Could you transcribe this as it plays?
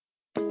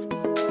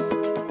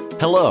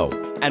Hello,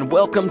 and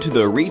welcome to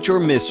the Reach or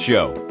Miss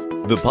Show,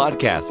 the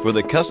podcast for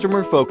the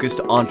customer-focused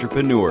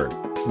entrepreneur,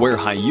 where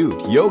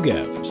Hayut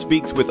Yogev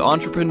speaks with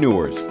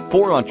entrepreneurs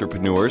for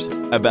entrepreneurs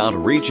about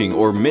reaching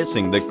or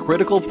missing the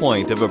critical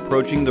point of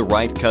approaching the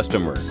right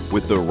customer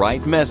with the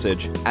right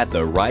message at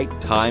the right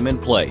time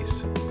and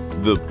place.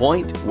 The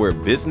point where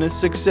business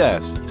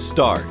success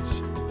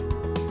starts.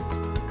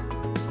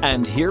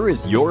 And here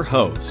is your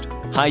host,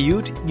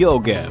 Hayut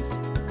Yogev.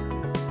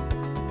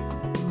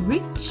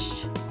 Reach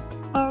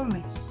or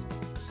Miss,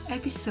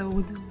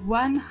 episode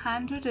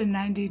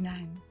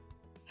 199.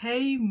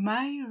 Hey,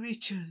 my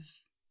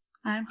Reachers,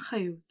 I'm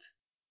Hayut.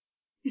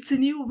 It's a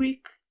new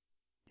week,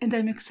 and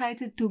I'm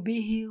excited to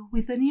be here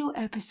with a new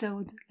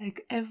episode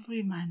like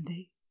every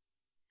Monday.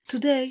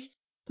 Today,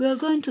 we are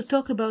going to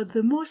talk about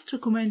the most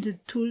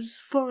recommended tools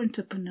for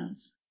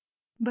entrepreneurs.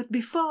 But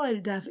before I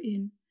dive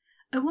in,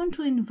 I want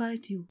to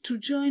invite you to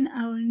join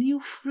our new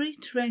free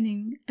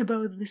training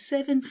about the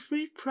 7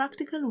 free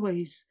practical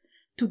ways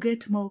to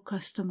get more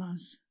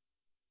customers.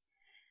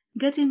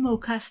 Getting more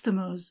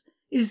customers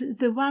is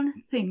the one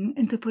thing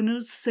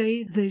entrepreneurs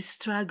say they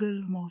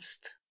struggle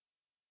most.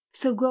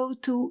 So go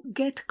to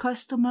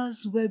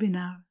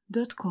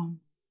getcustomerswebinar.com.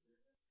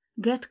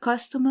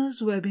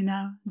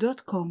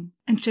 Getcustomerswebinar.com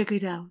and check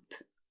it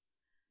out.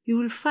 You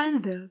will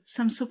find there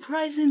some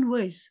surprising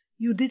ways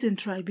you didn't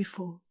try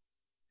before.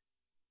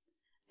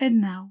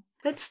 And now,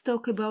 let's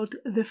talk about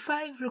the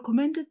 5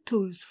 recommended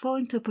tools for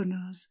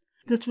entrepreneurs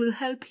that will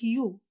help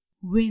you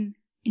win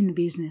in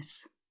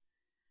business.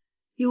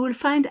 You will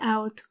find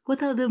out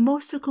what are the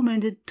most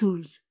recommended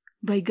tools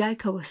by Guy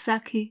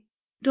Kawasaki,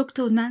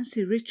 Dr.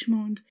 Nancy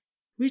Richmond,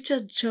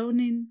 Richard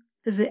Chonin,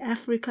 the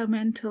Africa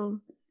Mentor,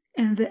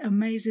 and the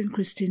amazing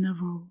Christina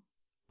Rowe.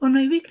 On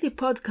my weekly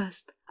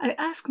podcast, I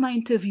ask my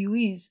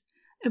interviewees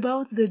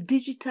about the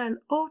digital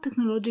or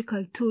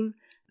technological tool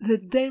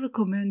that they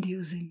recommend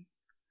using.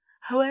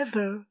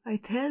 However, I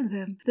tell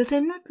them that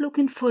I'm not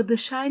looking for the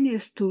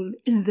shiniest tool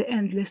in the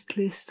endless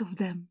list of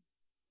them.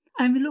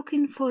 I'm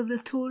looking for the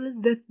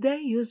tool that they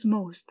use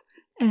most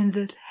and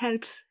that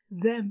helps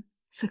them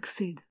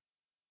succeed.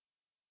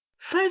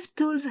 5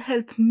 tools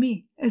help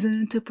me as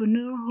an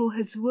entrepreneur who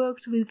has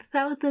worked with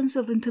thousands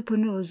of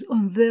entrepreneurs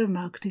on their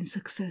marketing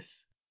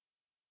success.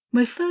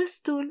 My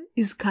first tool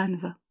is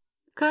Canva.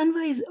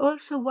 Canva is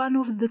also one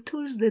of the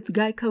tools that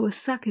Guy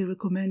Kawasaki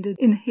recommended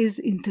in his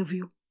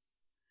interview.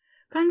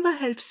 Canva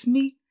helps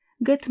me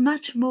get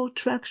much more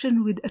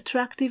traction with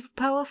attractive,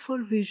 powerful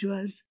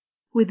visuals,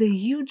 with a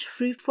huge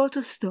free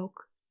photo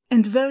stock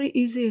and very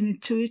easy and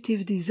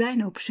intuitive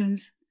design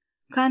options.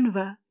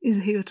 Canva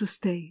is here to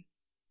stay.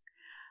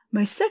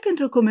 My second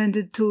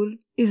recommended tool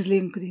is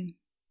LinkedIn.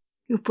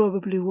 You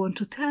probably want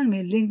to tell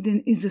me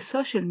LinkedIn is a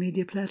social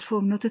media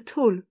platform, not a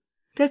tool.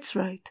 That's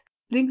right.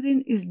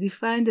 LinkedIn is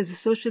defined as a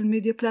social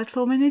media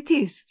platform, and it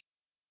is.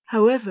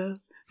 However,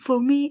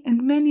 for me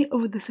and many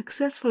of the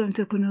successful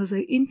entrepreneurs I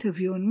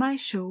interview on my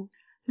show,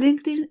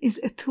 LinkedIn is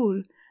a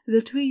tool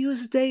that we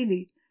use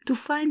daily to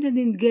find and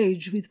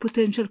engage with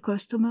potential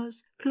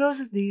customers,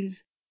 close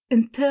deals,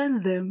 and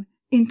turn them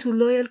into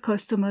loyal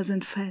customers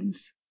and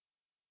fans.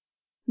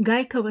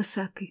 Guy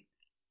Kawasaki.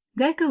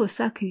 Guy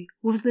Kawasaki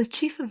was the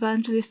chief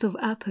evangelist of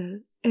Apple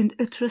and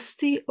a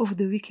trustee of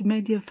the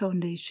Wikimedia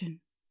Foundation.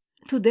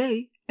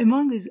 Today,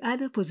 among his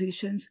other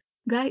positions,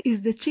 Guy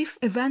is the chief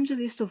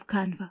evangelist of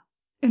Canva,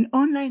 an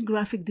online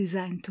graphic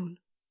design tool.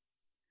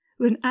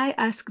 When I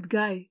asked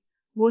Guy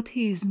what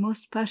he is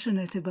most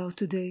passionate about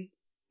today,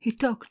 he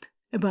talked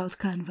about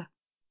Canva.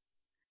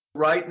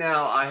 Right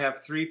now, I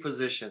have 3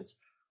 positions.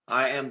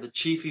 I am the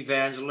chief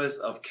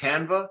evangelist of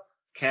Canva.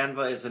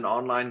 Canva is an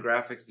online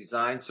graphics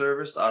design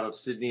service out of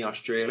Sydney,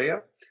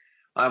 Australia.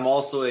 I'm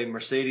also a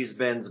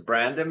Mercedes-Benz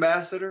brand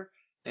ambassador.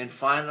 And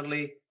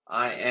finally,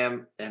 I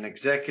am an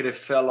executive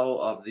fellow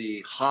of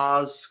the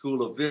Haas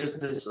School of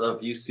Business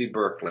of UC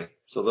Berkeley.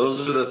 So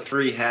those are the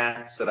 3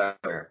 hats that I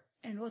wear.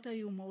 And what are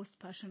you most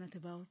passionate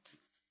about?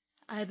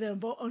 Either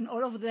on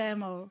all of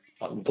them or...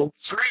 On those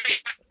 3.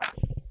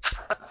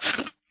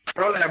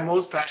 Probably I'm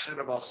most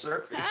passionate about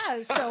surfing.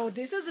 So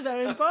this is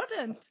very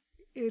important.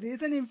 It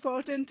is an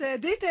important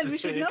detail we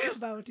should know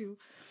about you.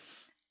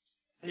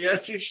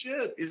 Yes, you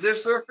should. Is there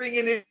surfing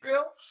in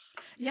Israel?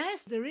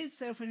 Yes, there is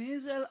surfing in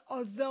Israel,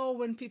 although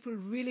when people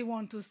really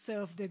want to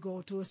surf, they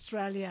go to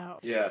Australia.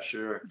 Yeah,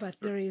 sure. But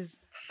there is.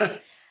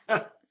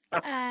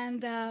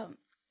 And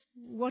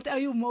what are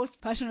you most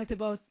passionate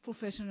about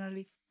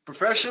professionally?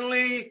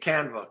 Professionally,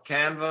 Canva.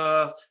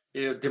 Canva,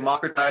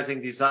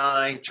 democratizing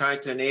design,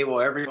 trying to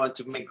enable everyone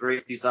to make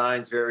great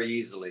designs very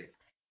easily.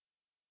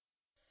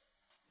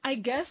 I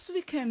guess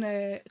we can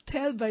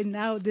tell by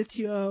now that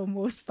you are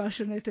most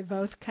passionate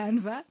about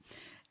Canva.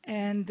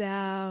 And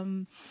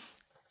Canva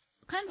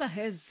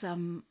has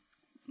some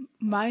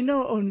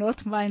minor or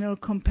not minor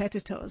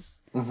competitors.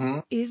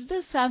 Mm-hmm. Is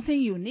there something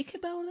unique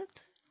about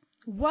it?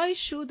 Why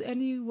should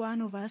any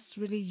one of us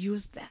really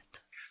use that?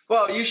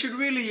 Well, you should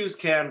really use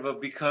Canva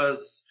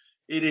because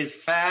it is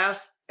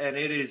fast and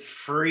it is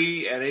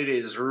free and it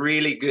is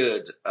really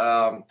good.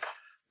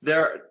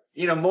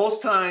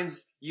 most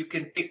times you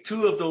can pick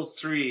two of those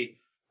three.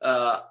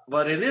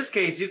 But in this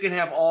case, you can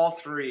have all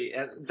three,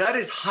 and that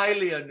is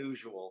highly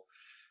unusual.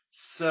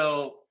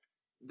 So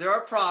there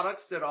are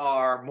products that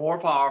are more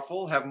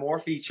powerful, have more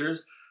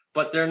features,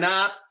 but they're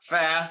not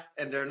fast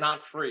and they're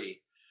not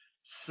free.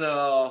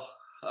 So,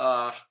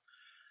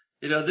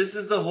 this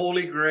is the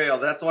holy grail.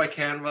 That's why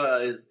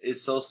Canva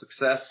is so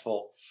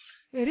successful.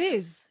 It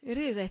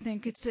is. I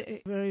think it's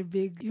a very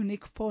big,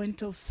 unique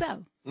point of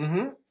sell.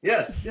 Mm-hmm.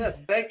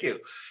 Yes. Thank you.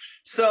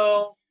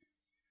 So,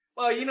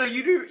 well,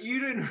 you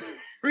didn't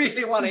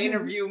really want to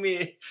interview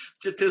me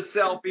to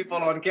sell people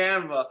on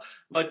Canva,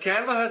 but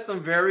Canva has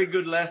some very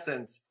good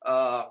lessons.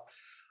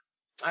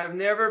 I've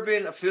never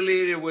been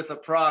affiliated with a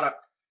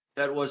product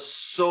that was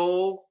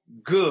so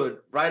good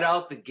right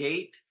out the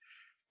gate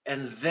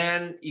and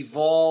then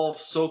evolve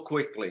so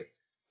quickly.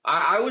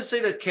 I would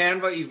say that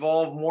Canva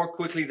evolved more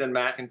quickly than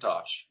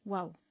Macintosh.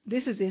 Wow,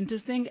 this is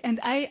interesting. And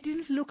I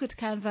didn't look at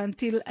Canva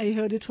until I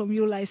heard it from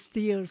you last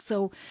year.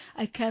 So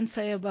I can't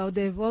say about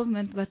the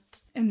evolvement, but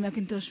in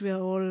Macintosh we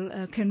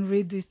all can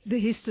read the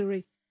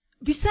history.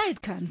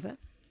 Beside Canva,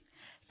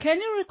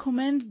 can you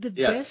recommend the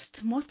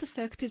best, most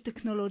effective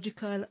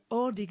technological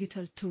or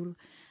digital tool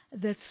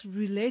that's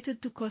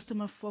related to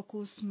customer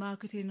focus,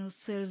 marketing, or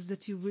sales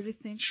that you really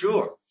think?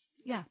 Sure.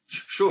 Yeah.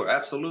 Sure,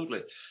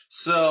 absolutely.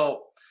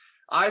 So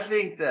I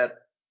think that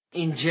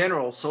in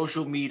general,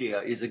 social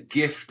media is a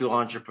gift to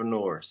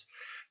entrepreneurs,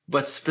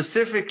 but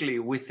specifically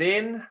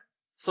within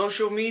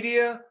social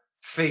media,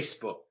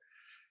 Facebook.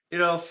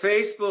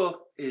 Facebook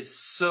is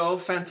so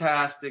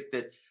fantastic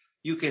that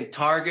you can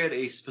target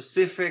a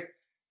specific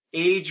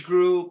age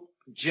group,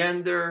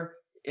 gender,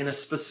 in a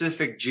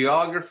specific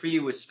geography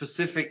with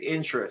specific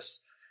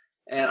interests.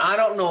 And I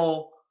don't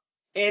know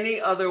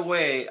any other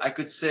way I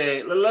could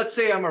say, let's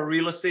say I'm a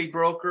real estate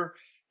broker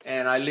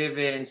and I live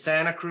in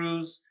Santa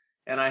Cruz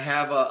and I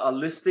have a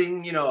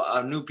listing,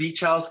 a new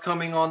beach house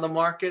coming on the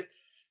market.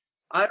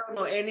 I don't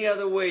know any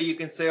other way you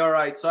can say, all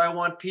right, so I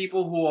want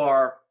people who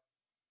are,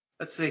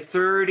 let's say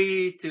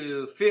 30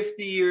 to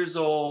 50 years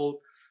old,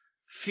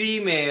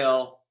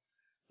 female,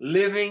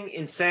 living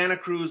in Santa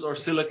Cruz or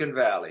Silicon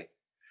Valley.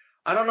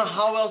 I don't know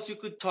how else you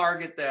could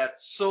target that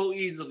so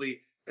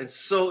easily and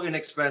so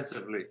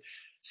inexpensively.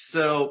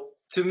 So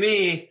to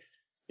me,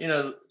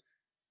 you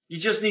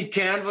just need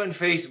Canva and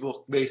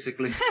Facebook,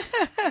 basically.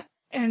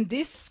 And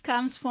this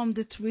comes from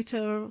the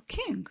Twitter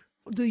king.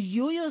 Do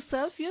you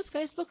yourself use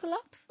Facebook a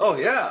lot? Oh,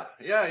 yeah.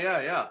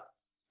 Yeah,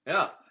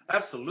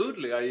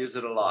 absolutely. I use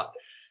it a lot.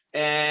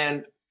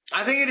 And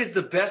I think it is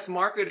the best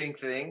marketing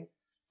thing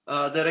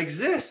that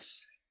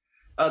exists.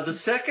 The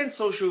second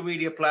social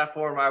media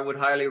platform I would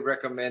highly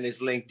recommend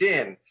is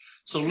LinkedIn.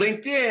 So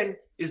LinkedIn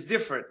is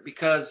different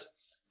because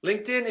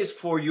LinkedIn is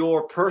for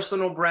your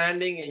personal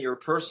branding and your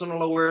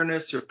personal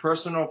awareness, your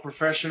personal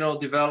professional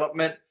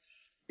development.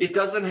 It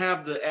doesn't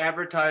have the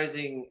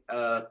advertising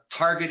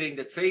targeting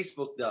that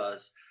Facebook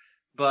does.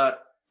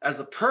 But as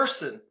a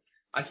person,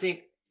 I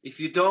think if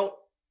you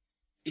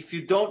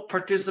don't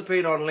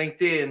participate on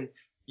LinkedIn,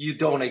 you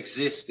don't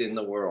exist in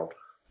the world.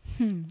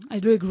 I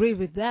do agree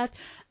with that.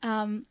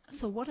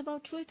 So what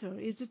about Twitter?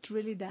 Is it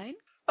really dying?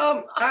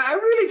 I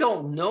really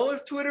don't know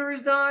if Twitter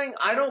is dying.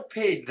 I don't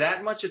pay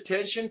that much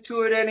attention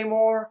to it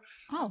anymore.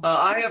 Oh.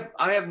 I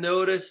have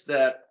noticed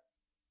that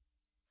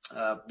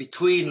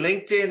between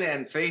LinkedIn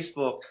and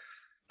Facebook,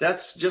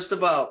 that's just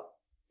about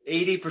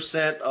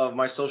 80% of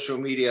my social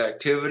media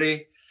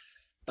activity.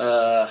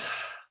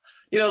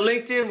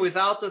 LinkedIn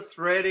without the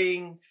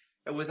threading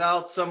and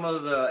without some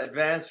of the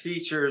advanced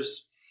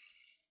features,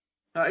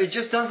 it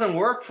just doesn't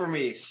work for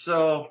me.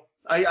 So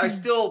I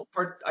still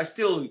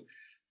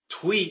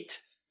tweet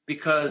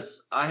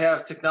because I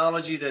have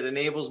technology that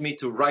enables me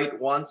to write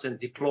once and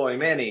deploy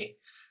many.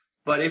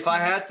 But if I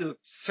had to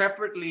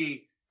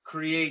separately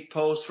create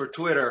posts for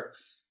Twitter,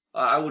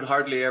 I would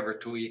hardly ever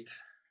tweet.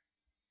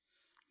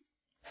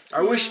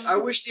 I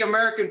wish the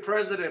American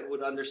president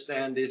would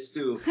understand this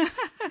too.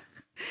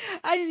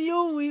 I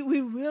knew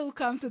we will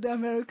come to the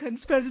American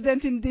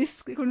president in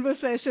this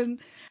conversation.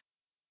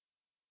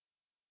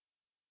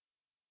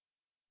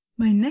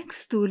 My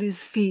next tool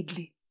is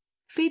Feedly.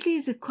 Feedly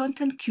is a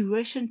content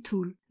curation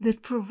tool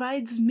that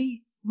provides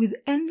me with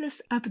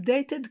endless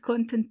updated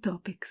content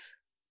topics.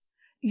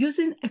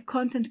 Using a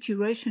content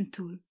curation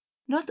tool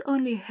not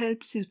only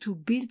helps you to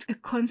build a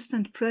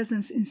constant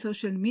presence in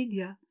social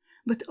media,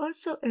 but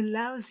also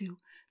allows you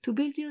to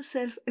build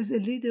yourself as a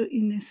leader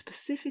in a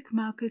specific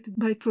market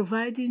by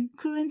providing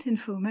current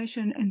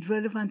information and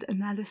relevant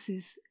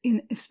analysis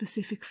in a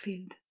specific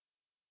field.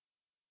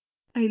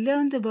 I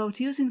learned about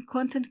using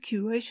content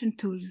curation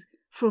tools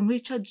from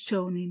Richard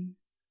Chonin.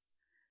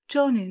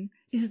 Chonin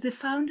is the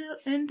founder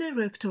and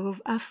director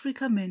of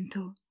Africa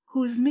Mentor,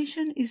 whose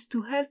mission is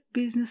to help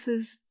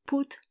businesses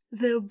put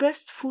their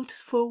best foot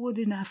forward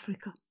in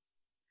Africa.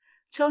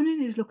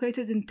 Chonin is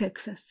located in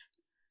Texas.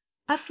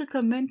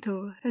 Africa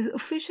Mentor has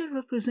official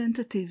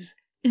representatives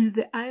in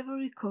the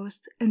Ivory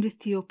Coast and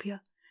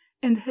Ethiopia,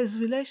 and has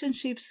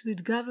relationships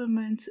with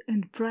governments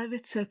and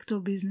private sector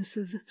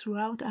businesses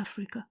throughout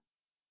Africa.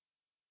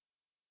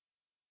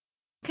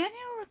 can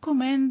you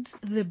recommend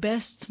the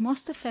best,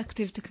 most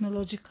effective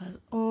technological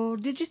or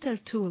digital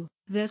tool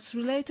that's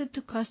related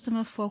to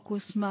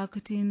customer-focused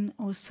marketing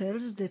or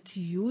sales that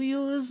you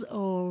use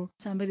or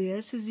somebody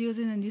else is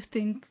using and you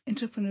think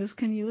entrepreneurs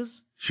can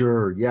use?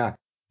 Sure, yeah.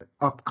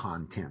 Up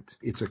Content.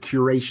 It's a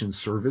curation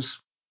service.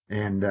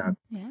 And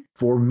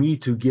for me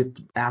to get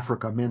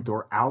Africa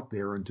Mentor out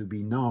there and to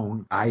be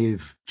known,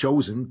 I've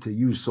chosen to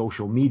use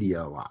social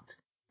media a lot.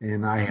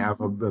 And I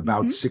have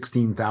about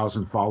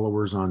 16,000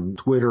 followers on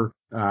Twitter,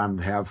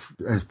 have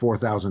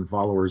 4,000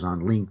 followers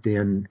on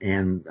LinkedIn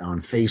and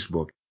on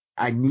Facebook.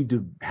 I need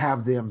to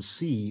have them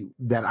see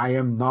that I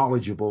am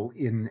knowledgeable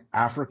in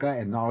Africa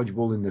and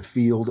knowledgeable in the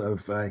field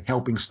of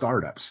helping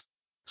startups.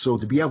 So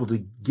to be able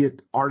to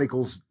get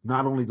articles,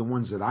 not only the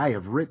ones that I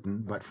have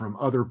written, but from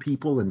other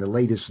people and the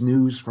latest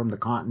news from the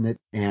continent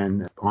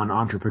and on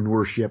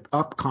entrepreneurship,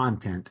 Up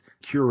Content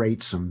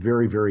curates some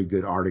very, very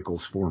good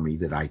articles for me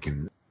that I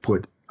can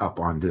put up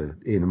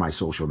into my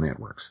social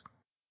networks.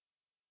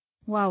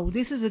 Wow,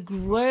 this is a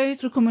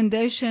great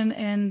recommendation,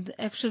 and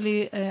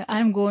actually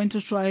I'm going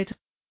to try it.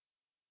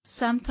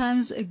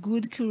 Sometimes a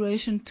good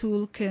curation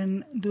tool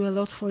can do a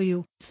lot for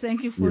you.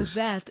 Thank you for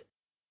that.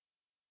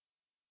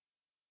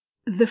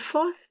 The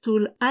fourth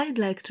tool I'd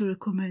like to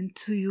recommend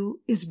to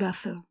you is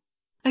Buffer.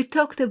 I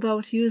talked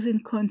about using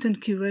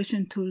content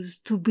curation tools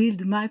to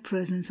build my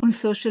presence on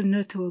social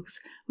networks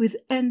with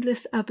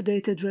endless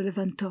updated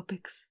relevant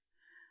topics.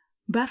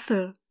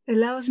 Buffer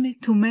allows me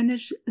to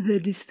manage the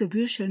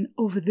distribution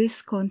of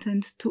this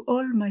content to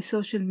all my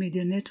social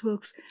media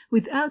networks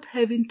without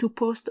having to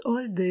post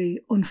all day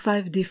on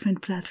 5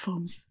 different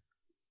platforms.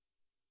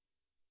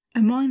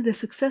 Among the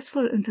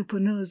successful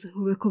entrepreneurs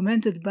who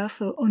recommended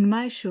Buffer on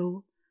my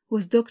show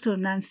was Dr.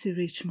 Nancy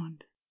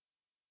Richmond.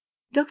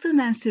 Dr.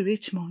 Nancy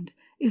Richmond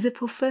is a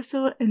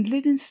professor and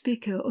leading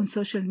speaker on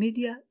social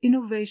media,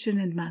 innovation,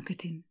 and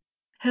marketing.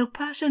 Her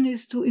passion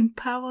is to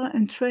empower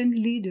and train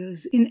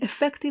leaders in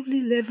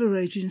effectively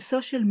leveraging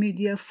social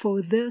media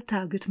for their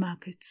target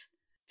markets.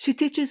 She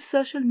teaches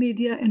social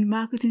media and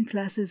marketing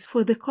classes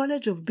for the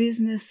College of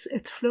Business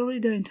at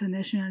Florida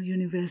International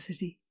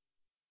University.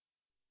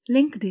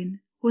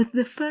 LinkedIn was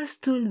the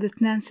first tool that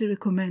Nancy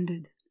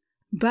recommended.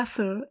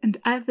 Buffer and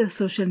other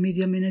social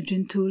media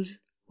managing tools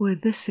were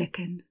the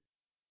second.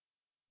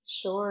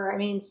 Sure. I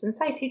mean,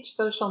 since I teach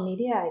social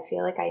media, I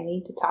feel like I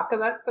need to talk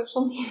about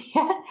social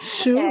media.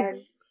 Sure.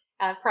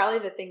 And probably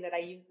the thing that I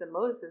use the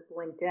most is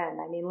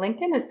LinkedIn. I mean,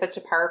 LinkedIn is such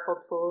a powerful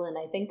tool, and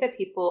I think that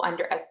people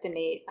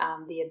underestimate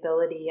the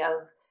ability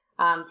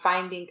of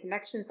finding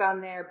connections on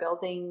there,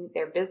 building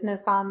their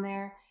business on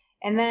there.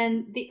 And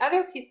then the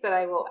other piece that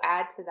I will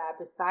add to that,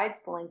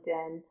 besides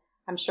LinkedIn,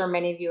 I'm sure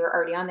many of you are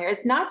already on there,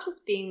 is not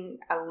just being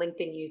a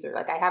LinkedIn user.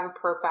 Like I have a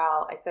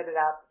profile, I set it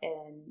up,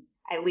 and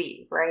I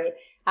leave, right?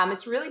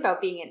 It's really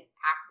about being an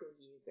active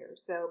user.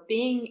 So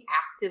being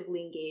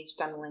actively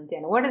engaged on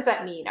LinkedIn. What does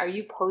that mean? Are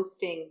you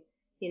posting,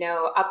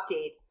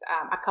 updates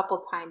a couple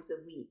times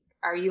a week?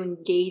 Are you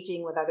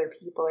engaging with other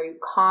people? Are you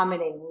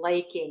commenting,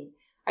 liking?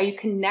 Are you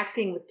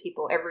connecting with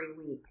people every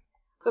week?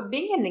 So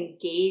being an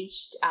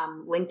engaged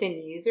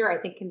LinkedIn user, I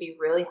think, can be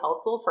really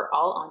helpful for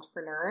all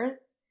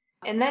entrepreneurs.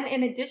 And then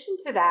in addition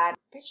to that,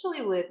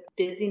 especially with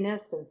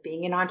busyness of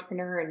being an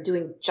entrepreneur and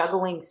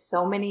juggling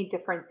so many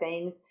different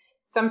things,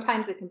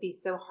 sometimes it can be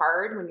so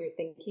hard when you're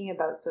thinking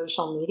about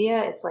social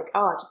media. It's like,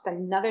 oh, just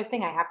another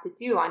thing I have to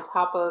do on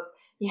top of,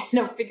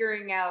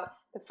 figuring out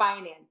the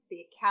finance,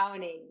 the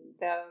accounting,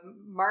 the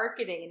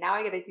marketing. And now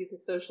I got to do the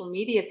social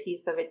media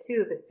piece of it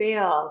too, the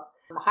sales,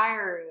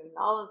 hiring,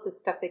 all of the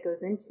stuff that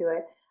goes into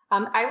it.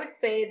 I would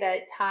say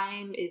that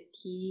time is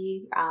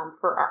key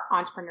for our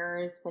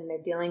entrepreneurs when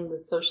they're dealing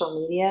with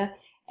social media.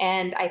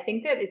 And I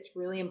think that it's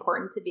really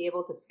important to be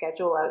able to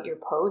schedule out your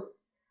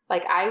posts.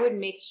 Like I would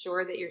make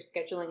sure that you're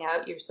scheduling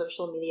out your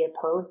social media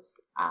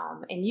posts.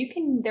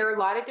 And there are a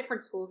lot of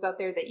different tools out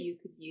there that you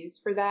could use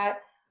for that,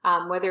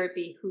 whether it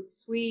be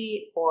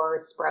Hootsuite or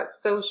Sprout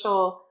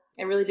Social.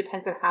 It really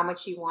depends on how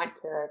much you want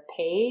to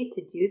pay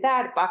to do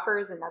that. Buffer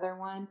is another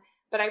one.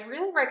 But I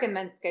really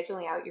recommend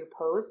scheduling out your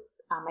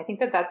posts. I think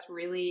that that's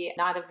really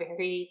not a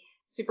very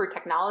super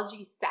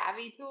technology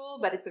savvy tool,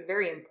 but it's a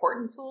very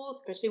important tool,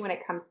 especially when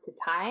it comes to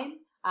time,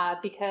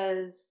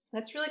 because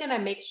that's really going to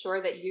make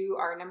sure that you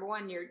are, number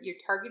one, you're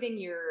targeting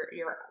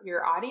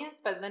your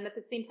audience, but then at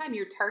the same time,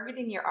 you're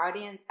targeting your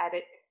audience at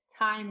a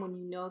time when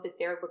you know that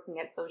they're looking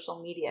at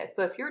social media.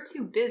 So if you're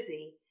too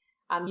busy,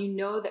 you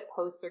know that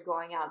posts are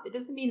going out. That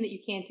doesn't mean that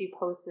you can't do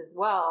posts as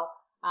well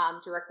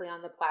directly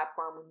on the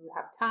platform when you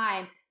have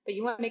time. But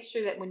you want to make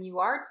sure that when you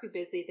are too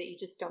busy that you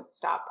just don't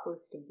stop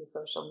posting to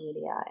social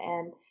media.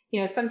 And,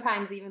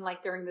 sometimes even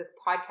like during this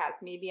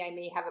podcast, maybe I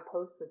may have a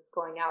post that's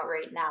going out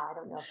right now. I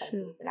don't know if I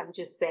do, but I'm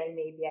just saying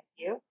maybe I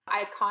do.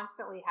 I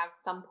constantly have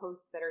some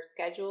posts that are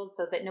scheduled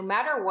so that no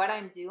matter what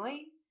I'm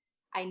doing,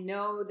 I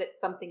know that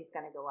something's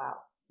going to go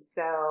out.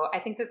 So I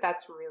think that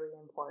that's really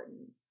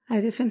important. I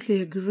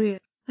definitely agree.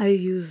 I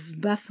use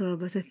Buffer,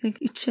 but I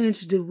think it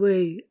changed the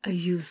way I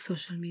use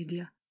social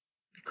media.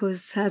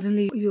 Because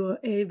suddenly you are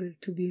able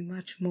to be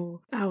much more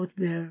out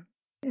there.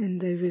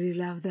 And I really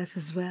love that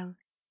as well.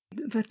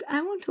 But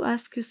I want to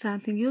ask you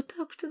something. You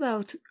talked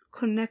about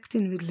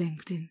connecting with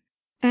LinkedIn.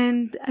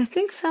 And I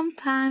think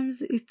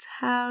sometimes it's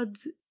hard.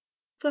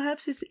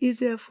 Perhaps it's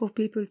easier for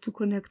people to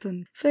connect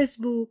on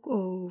Facebook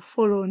or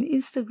follow on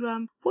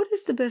Instagram. What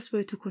is the best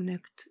way to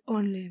connect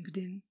on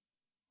LinkedIn?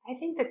 I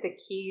think that the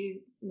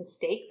key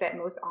mistake that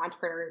most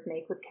entrepreneurs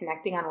make with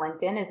connecting on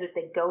LinkedIn is that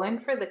they go in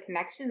for the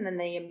connection and then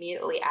they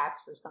immediately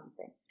ask for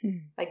something.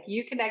 Like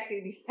you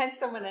send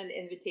someone an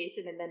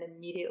invitation and then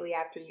immediately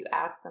after you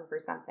ask them for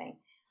something.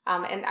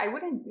 And I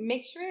wouldn't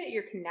make sure that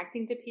you're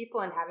connecting to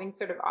people and having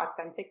sort of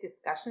authentic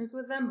discussions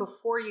with them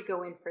before you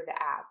go in for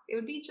the ask. It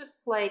would be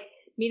just like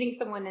meeting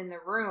someone in the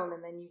room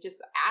and then you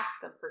just ask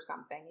them for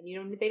something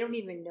and they don't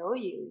even know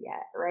you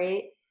yet,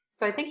 right?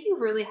 So I think you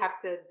really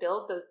have to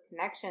build those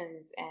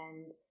connections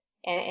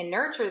and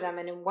nurture them.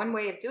 And one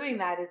way of doing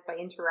that is by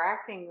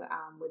interacting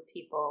with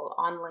people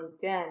on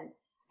LinkedIn.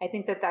 I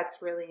think that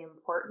that's really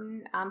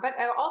important. But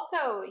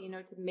also,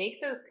 to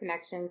make those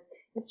connections,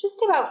 it's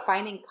just about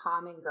finding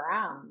common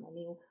ground. I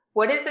mean,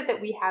 what is it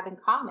that we have in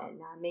common?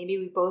 Maybe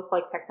we both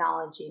like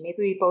technology. Maybe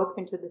we both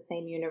went to the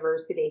same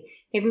university.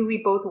 Maybe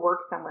we both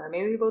work somewhere.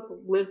 Maybe we both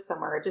live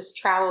somewhere or just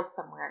traveled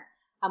somewhere.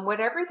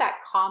 Whatever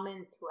that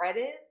common thread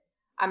is,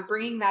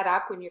 bringing that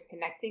up when you're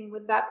connecting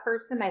with that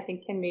person, I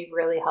think can be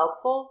really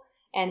helpful.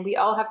 And we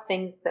all have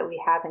things that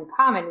we have in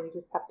common. We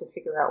just have to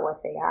figure out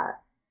what they are.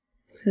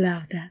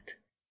 Love that.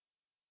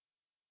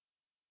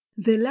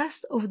 The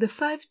last of the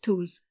 5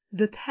 tools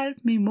that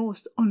helped me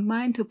most on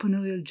my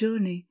entrepreneurial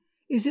journey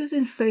is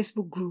using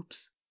Facebook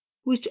groups,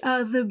 which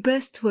are the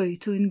best way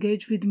to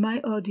engage with my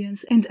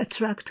audience and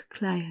attract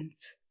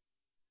clients.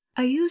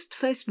 I used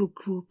Facebook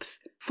groups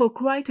for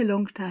quite a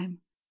long time,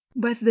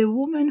 but the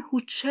woman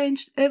who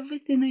changed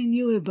everything I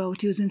knew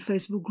about using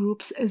Facebook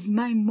groups as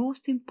my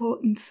most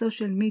important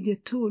social media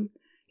tool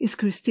is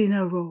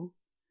Christina Rowe.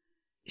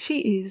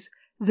 She is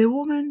the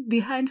woman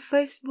behind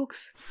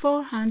Facebook's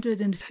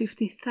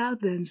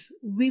 450,000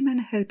 Women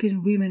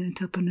Helping Women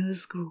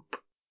Entrepreneurs group.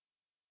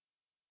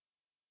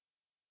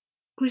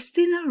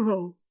 Christina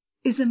Rowe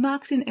is a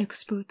marketing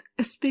expert,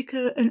 a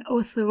speaker and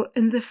author,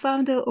 and the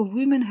founder of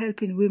Women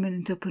Helping Women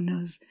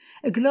Entrepreneurs,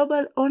 a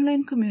global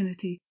online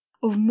community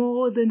of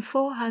more than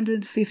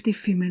 450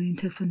 female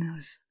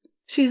entrepreneurs.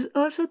 She is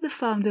also the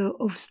founder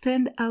of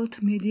Stand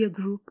Out Media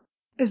Group,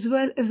 as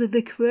well as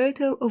the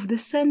creator of the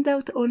Stand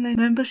Out Online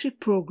Membership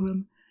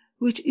Program,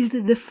 which is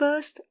the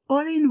first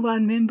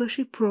all-in-one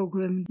membership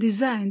program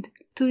designed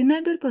to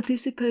enable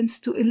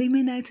participants to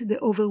eliminate the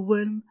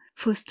overwhelm,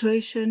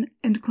 frustration,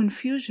 and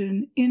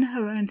confusion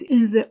inherent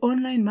in the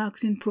online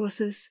marketing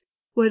process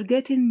while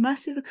getting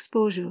massive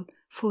exposure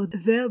for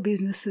their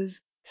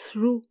businesses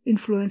through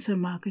influencer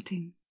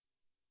marketing.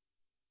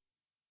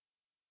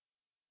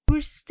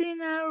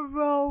 Christina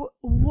Rowe,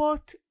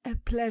 what a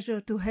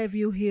pleasure to have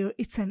you here.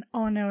 It's an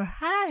honor.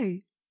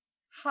 Hi.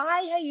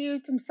 Hi,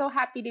 Hayut. I'm so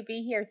happy to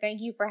be here.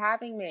 Thank you for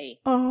having me.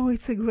 Oh,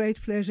 it's a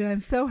great pleasure.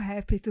 I'm so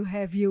happy to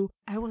have you.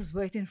 I was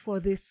waiting for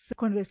this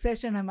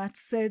conversation. I must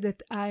say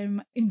that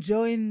I'm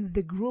enjoying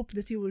the group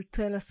that you will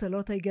tell us a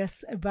lot, I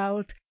guess,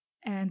 about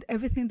and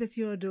everything that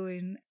you're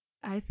doing.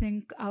 I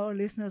think our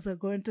listeners are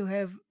going to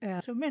have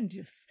a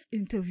tremendous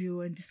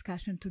interview and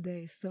discussion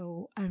today,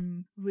 so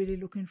I'm really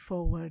looking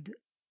forward.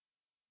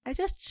 I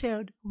just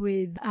shared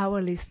with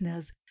our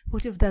listeners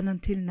what you've done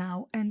until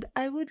now, and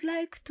I would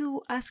like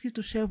to ask you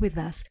to share with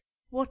us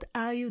what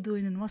are you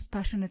doing and most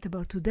passionate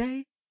about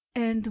today,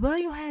 and where are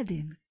you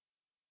heading?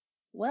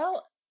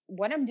 Well,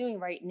 what I'm doing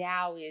right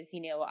now is,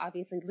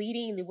 obviously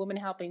leading the Women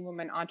Helping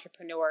Women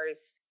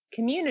Entrepreneurs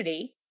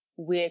community,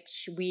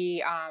 which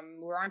we're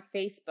on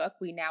Facebook.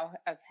 We now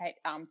have had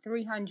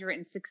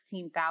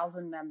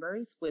 316,000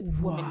 members with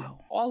women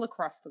all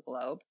across the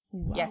globe.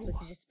 Wow. Yes, which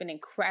has just been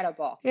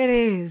incredible. It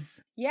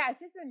is. Yeah,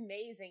 it's just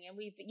amazing. And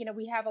we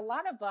have a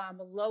lot of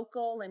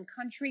local and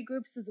country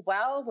groups as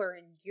well. We're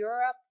in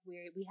Europe.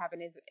 We have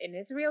an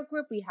Israel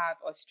group. We have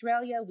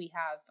Australia. We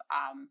have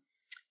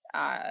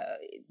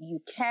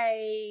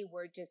UK.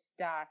 We're just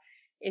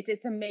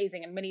it's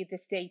amazing. And many of the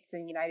states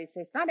in the United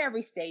States, not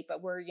every state,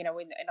 but we're in a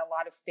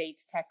lot of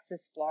states: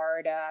 Texas,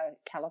 Florida,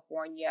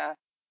 California,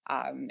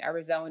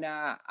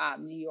 Arizona,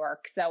 New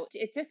York. So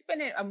it's just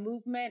been a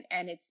movement,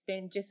 and it's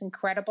been just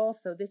incredible.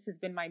 So this has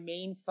been my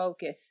main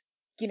focus,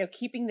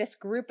 keeping this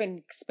group and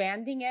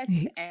expanding it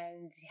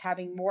and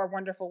having more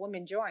wonderful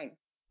women join.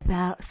 There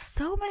are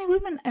so many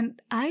women,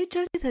 and I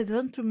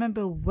don't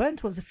remember when,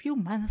 it was a few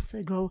months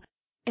ago,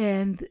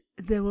 and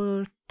there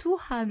were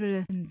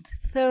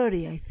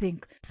 230, I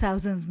think,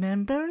 thousand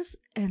members,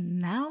 and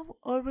now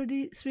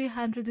already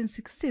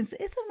 316.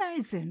 It's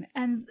amazing.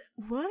 And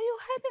where are you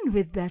heading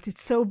with that?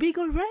 It's so big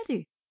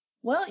already.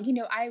 Well,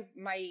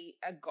 my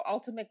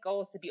ultimate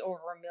goal is to be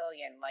over 1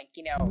 million.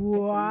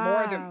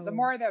 Wow. The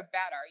more the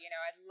better.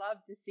 I'd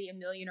love to see 1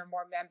 million or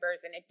more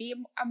members, and it be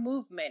a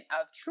movement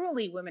of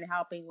truly women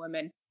helping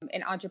women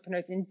and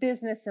entrepreneurs in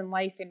business and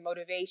life and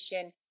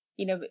motivation,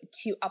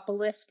 to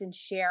uplift and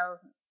share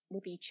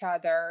with each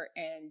other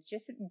and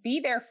just be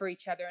there for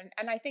each other.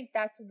 And I think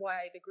that's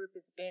why the group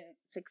has been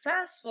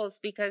successful, is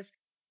because,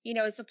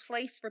 it's a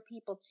place for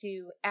people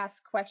to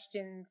ask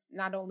questions,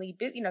 not only,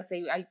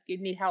 say, I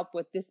need help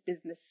with this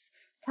business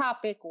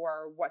topic,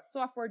 or what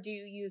software do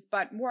you use?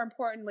 But more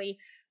importantly,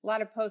 a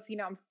lot of posts,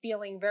 I'm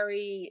feeling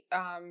very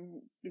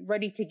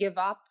ready to give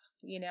up,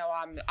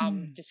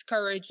 I'm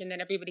discouraged. And then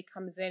everybody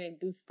comes in and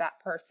boosts that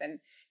person,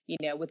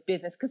 with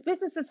business, because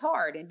business is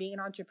hard and being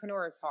an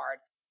entrepreneur is hard.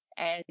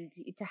 And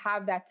to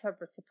have that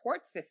type of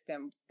support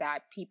system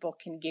that people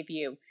can give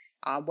you,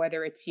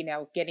 whether it's,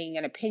 getting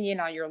an opinion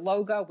on your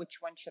logo, which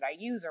one should I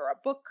use, or a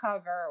book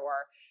cover,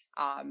 or,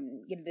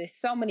 there's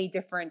so many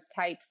different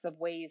types of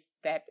ways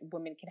that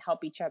women can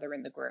help each other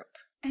in the group.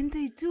 And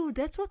they do.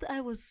 That's what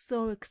I was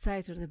so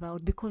excited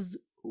about, because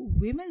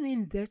women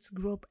in that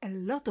group, a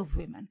lot of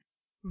women,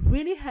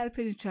 really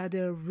helping each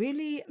other,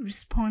 really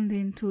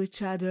responding to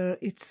each other.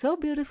 It's so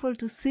beautiful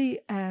to see,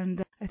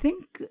 and I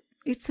think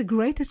it's a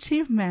great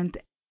achievement.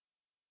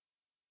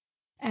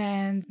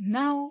 And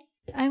now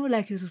I would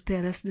like you to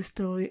tell us the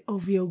story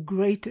of your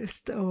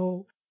greatest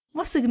or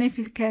most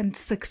significant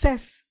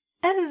success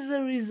as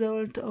a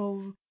result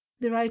of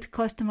the right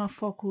customer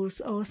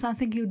focus, or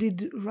something you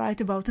did right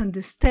about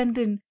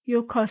understanding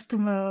your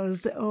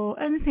customers, or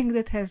anything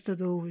that has to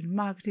do with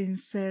marketing,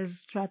 sales,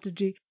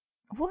 strategy.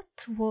 What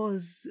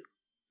was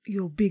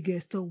your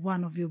biggest, or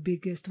one of your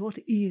biggest? What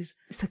is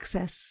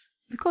success?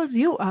 Because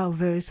you are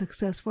very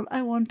successful.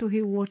 I want to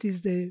hear what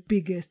is the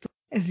biggest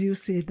as you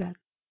see that.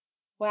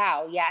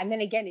 Wow. Yeah. And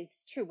then again,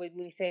 it's true when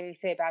we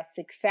say about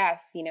success,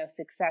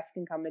 success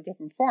can come in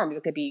different forms.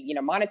 It could be,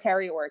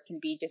 monetary, or it can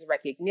be just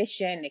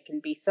recognition. It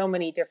can be so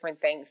many different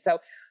things. So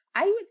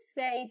I would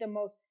say the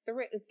most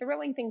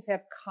thrilling things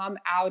have come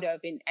out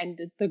of and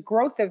the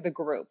growth of the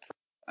group.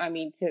 I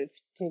mean, to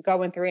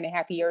go in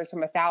 3.5 years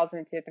from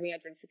 1,000 to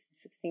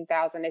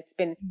 316,000, it's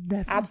been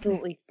Definitely.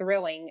 Absolutely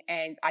thrilling.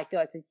 And I feel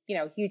it's a,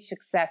 huge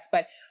success,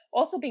 but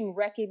also being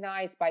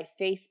recognized by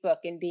Facebook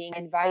and being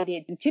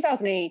invited in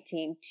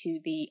 2018 to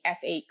the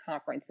F8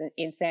 conference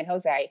in San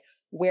Jose,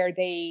 where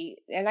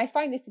and I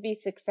find this to be a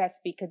success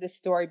because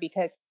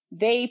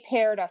they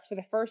paired us for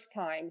the first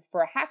time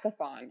for a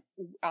hackathon,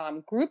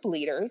 group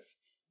leaders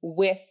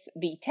with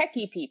the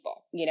techie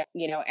people,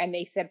 and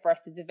they said for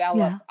us to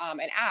develop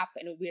an app,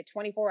 and we had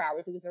 24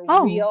 hours. It was a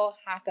real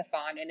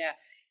hackathon. And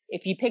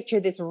if you picture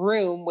this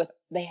room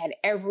they had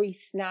every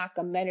snack,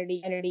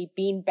 amenity,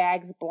 bean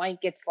bags,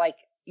 blankets, like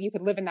you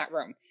could live in that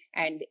room.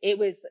 And it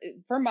was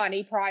for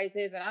money,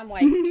 prizes. And I'm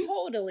like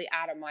totally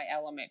out of my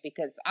element,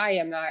 because I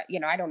am not,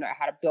 I don't know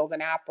how to build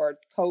an app or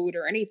code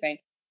or anything.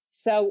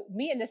 So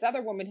me and this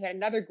other woman who had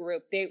another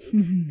group,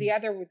 the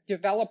other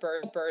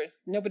developers,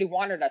 nobody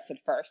wanted us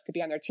at first to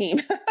be on their team.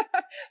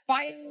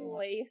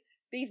 Finally,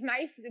 we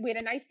had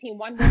a nice team.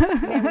 One man was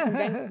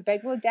from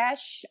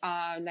Bangladesh,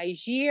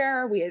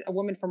 Niger. We had a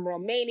woman from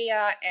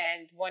Romania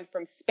and one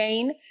from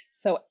Spain.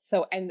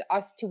 And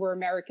us two were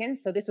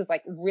Americans. So this was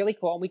like really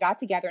cool. And we got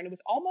together, and it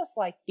was almost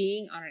like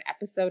being on an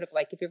episode of,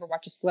 like, if you ever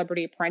watch a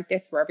Celebrity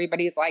Apprentice, where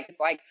everybody's like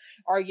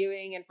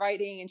arguing and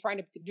fighting and trying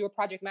to do a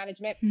project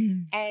management.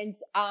 And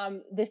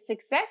the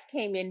success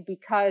came in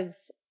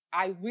because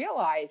I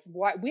realized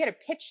we had to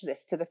pitch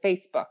this to the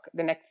Facebook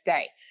the next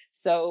day.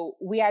 So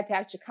we had to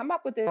actually come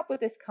up with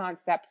this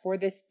concept for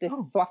this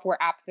software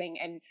app thing,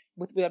 and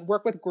we had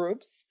work with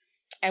groups,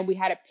 and we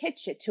had to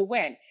pitch it to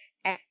win.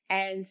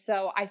 And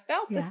so I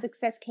felt the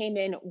success came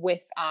in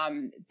with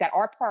that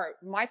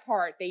my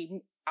part,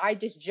 I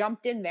just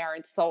jumped in there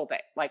and sold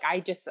it. Like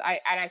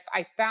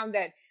I found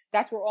that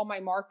that's where all my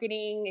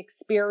marketing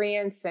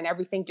experience and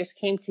everything just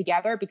came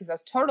together, because I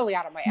was totally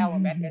out of my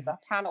element. There's a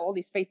panel, all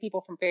these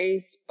people from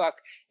Facebook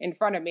in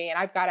front of me, and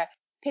I've got to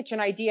pitch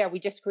an idea we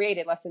just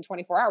created less than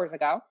 24 hours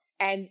ago.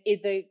 And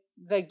the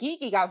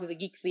geeky guys, or the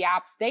geeks, the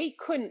apps, they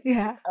couldn't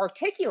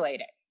articulate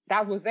it.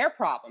 That was their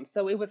problem.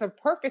 So it was a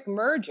perfect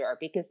merger,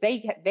 because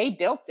they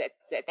built it.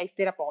 They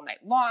stayed up all night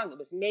long. It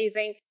was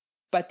amazing,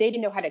 but they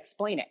didn't know how to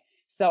explain it.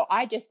 So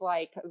I just,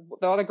 the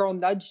other girl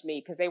nudged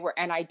me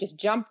and I just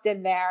jumped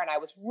in there, and I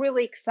was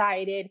really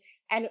excited.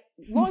 And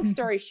long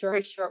story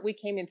short, we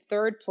came in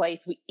third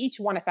place. We each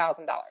won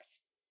 $1,000.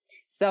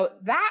 So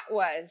that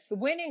was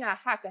winning a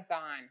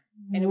hackathon.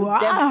 And it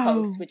was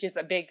DevPost, which is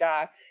a big,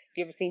 if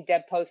you've ever seen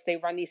DevPost, they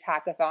run these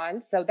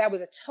hackathons. So that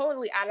was a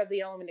totally out of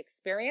the element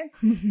experience.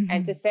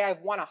 And to say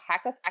I've won a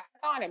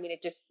hackathon, I mean,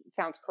 it just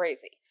sounds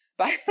crazy.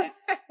 But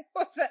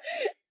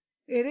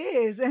it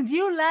is. And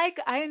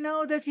I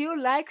know that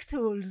you like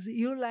tools.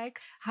 You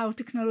like how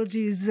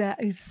technology is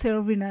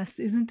serving us,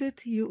 isn't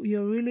it?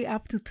 You're really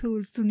up to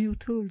new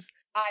tools.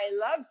 I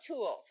love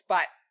tools,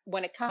 but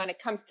when it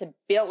comes to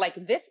build, like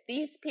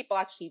these people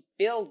actually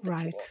build the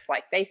tools.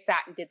 Like they sat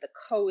and did the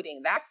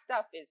coding. That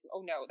stuff is,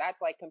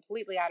 that's like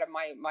completely out of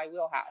my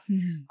wheelhouse.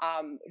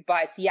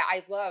 But yeah,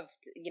 I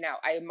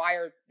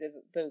admire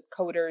the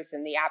coders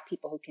and the app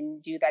people who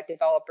can do that,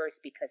 developers,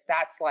 because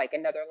that's like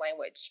another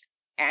language.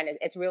 And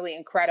it's really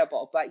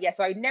incredible. But yeah,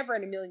 so I never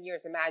in a million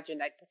years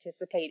imagined I'd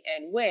participate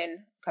and win,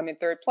 come in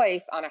third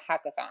place on a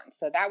hackathon.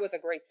 So that was a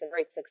great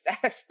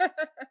success.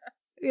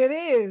 It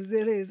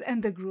is.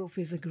 And the group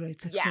is a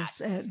great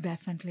success, yes.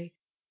 Definitely.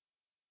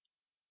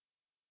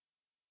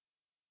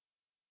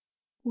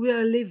 We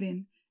are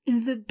living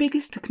in the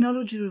biggest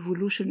technology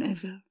revolution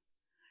ever.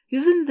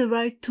 Using the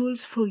right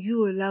tools for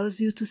you allows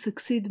you to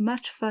succeed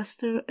much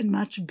faster and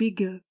much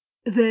bigger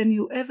than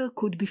you ever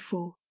could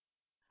before.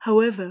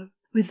 However,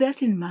 with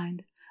that in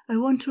mind, I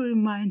want to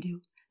remind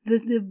you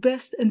that the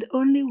best and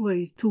only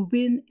way to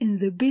win in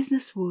the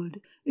business world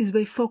is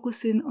by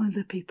focusing on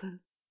the people,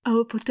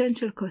 our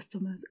potential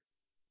customers.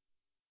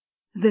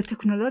 The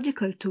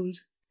technological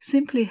tools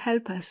simply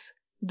help us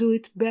do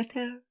it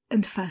better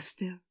and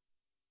faster.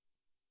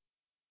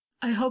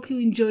 I hope you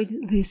enjoyed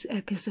this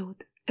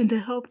episode, and I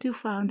hope you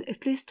found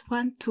at least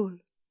one tool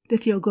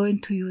that you're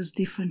going to use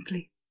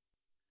differently.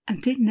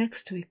 Until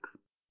next week,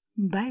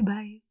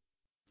 bye-bye.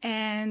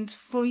 And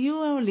for you,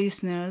 our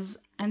listeners,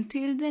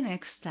 until the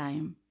next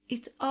time,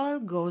 it all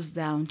goes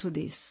down to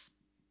this.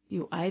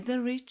 You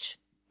either reach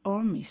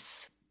or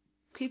miss.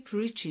 Keep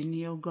reaching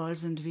your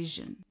goals and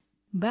vision.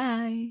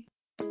 Bye.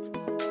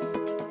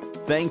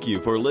 Thank you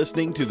for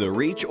listening to the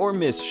Reach or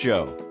Miss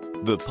Show,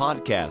 the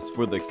podcast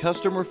for the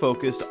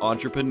customer-focused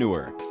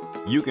entrepreneur.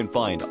 You can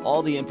find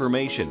all the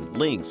information,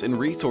 links, and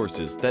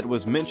resources that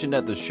was mentioned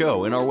at the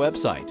show in our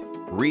website,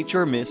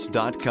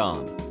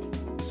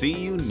 reachormiss.com. See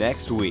you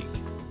next week.